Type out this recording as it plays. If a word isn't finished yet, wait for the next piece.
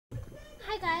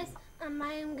guys, I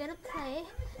am gonna play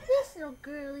this little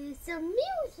girly some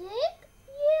music.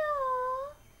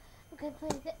 Yeah. I'm gonna play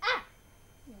the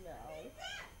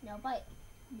No bite.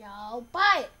 No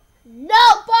bite.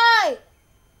 No bite.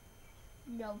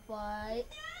 No bite.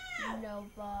 No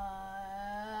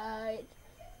bite.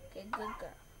 Okay, good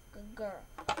girl. Good girl.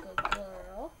 Good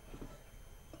girl.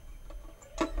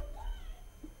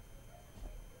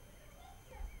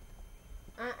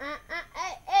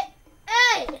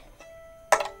 Hey.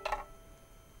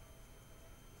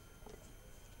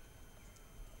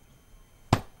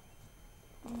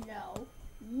 No.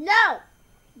 No.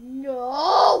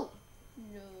 No.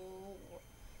 No.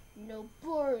 No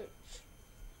birds.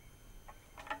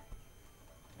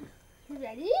 You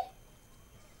ready?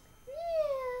 Yeah.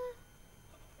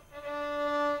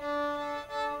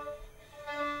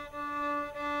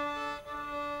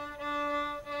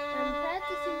 I'm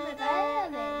practicing my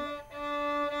violin.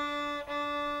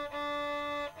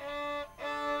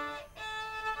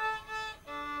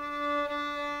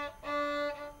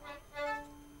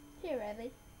 Here,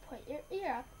 Riley, put your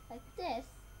ear up like this.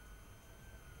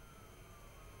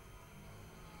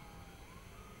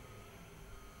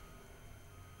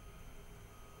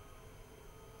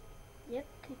 Yep,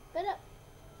 keep it up.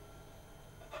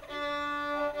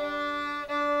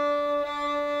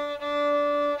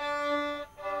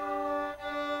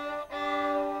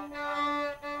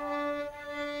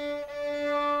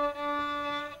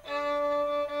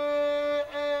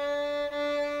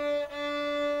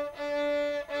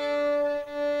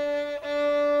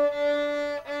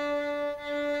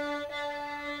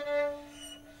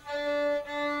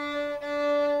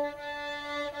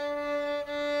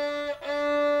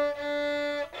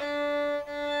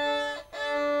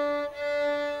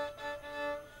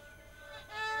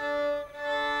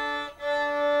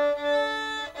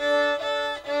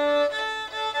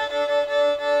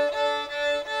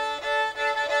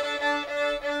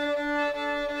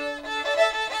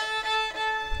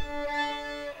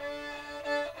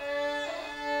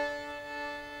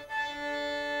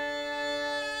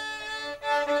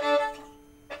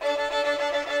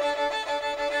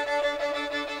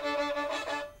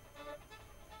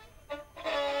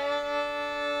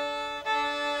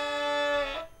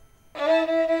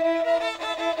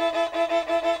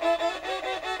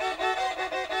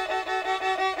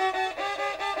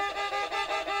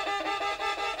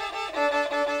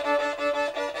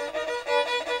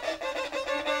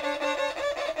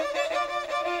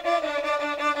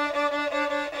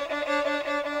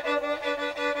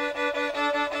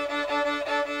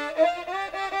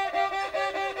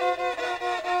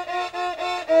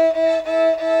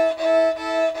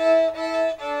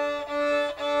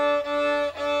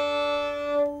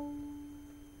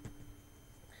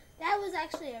 That was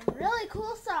actually a really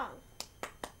cool song.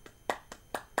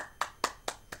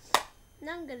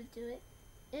 Now I'm gonna do it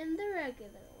in the regular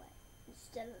way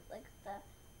instead of like the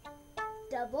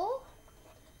double.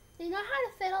 You know how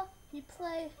to fiddle? You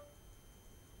play.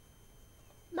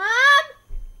 Mom!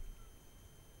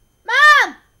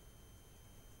 Mom!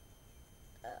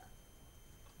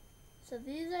 So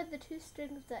these are the two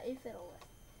strings that you fiddle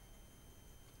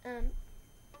with.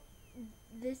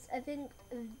 This I think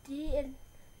is D and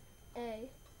A.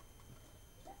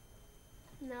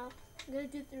 Now I'm gonna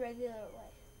do it the regular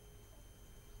way.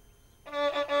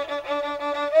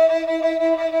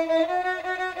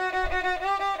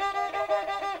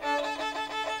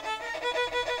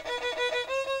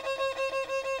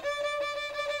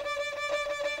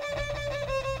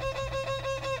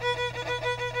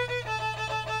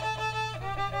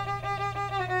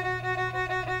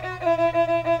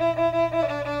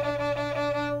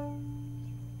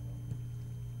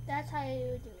 That's how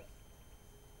you do it.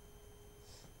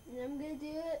 And I'm gonna do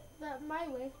it my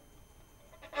way.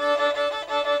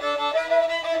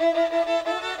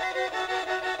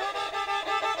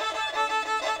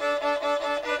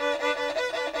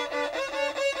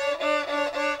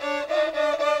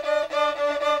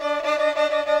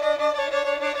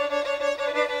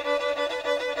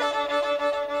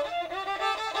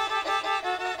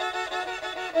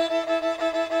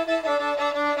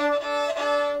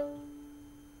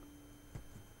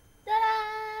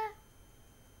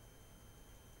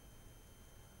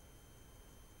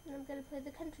 I'm gonna play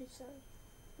the country song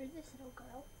for this little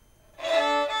girl.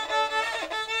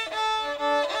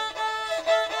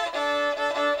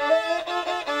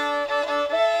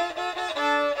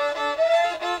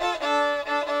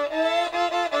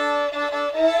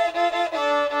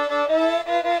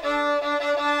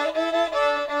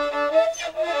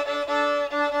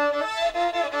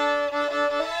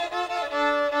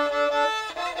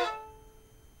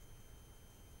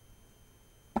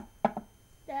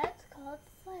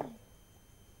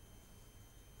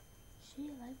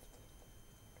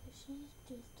 she's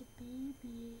just a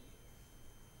baby.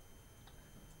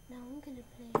 Now I'm gonna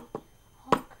play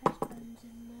all corresponds in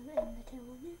the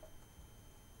violin.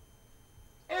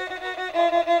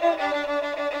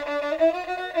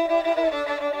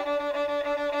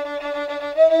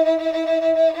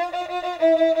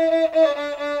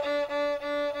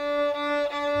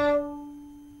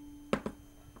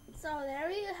 So there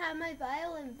you have my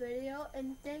violin video,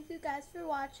 and thank you guys for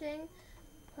watching,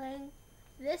 playing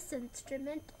this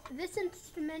instrument.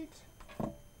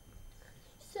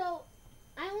 So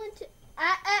I went to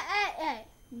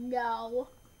no.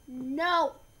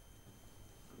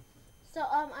 So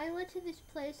I went to this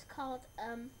place called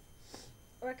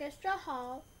Orchestra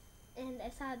Hall, and I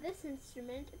saw this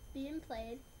instrument being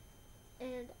played,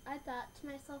 and I thought to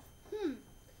myself,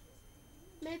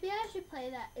 maybe I should play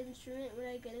that instrument when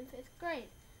I get in 5th grade.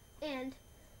 And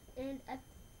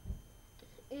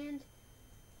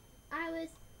I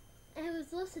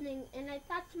was listening, and I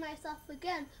thought to myself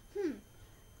again,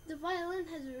 the violin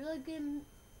has a really good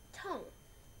tone,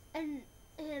 and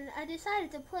I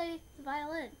decided to play the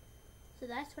violin. So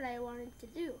that's what I wanted to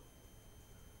do.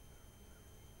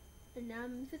 And now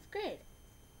I'm in 5th grade.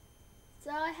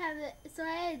 So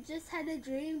I just had a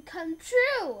dream come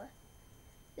true.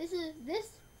 This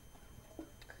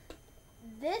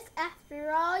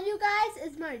after all, you guys,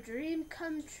 is my dream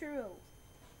come true.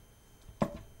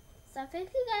 So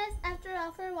thank you guys after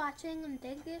all for watching, and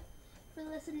thank you for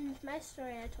listening to my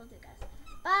story I told you guys.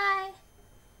 Bye!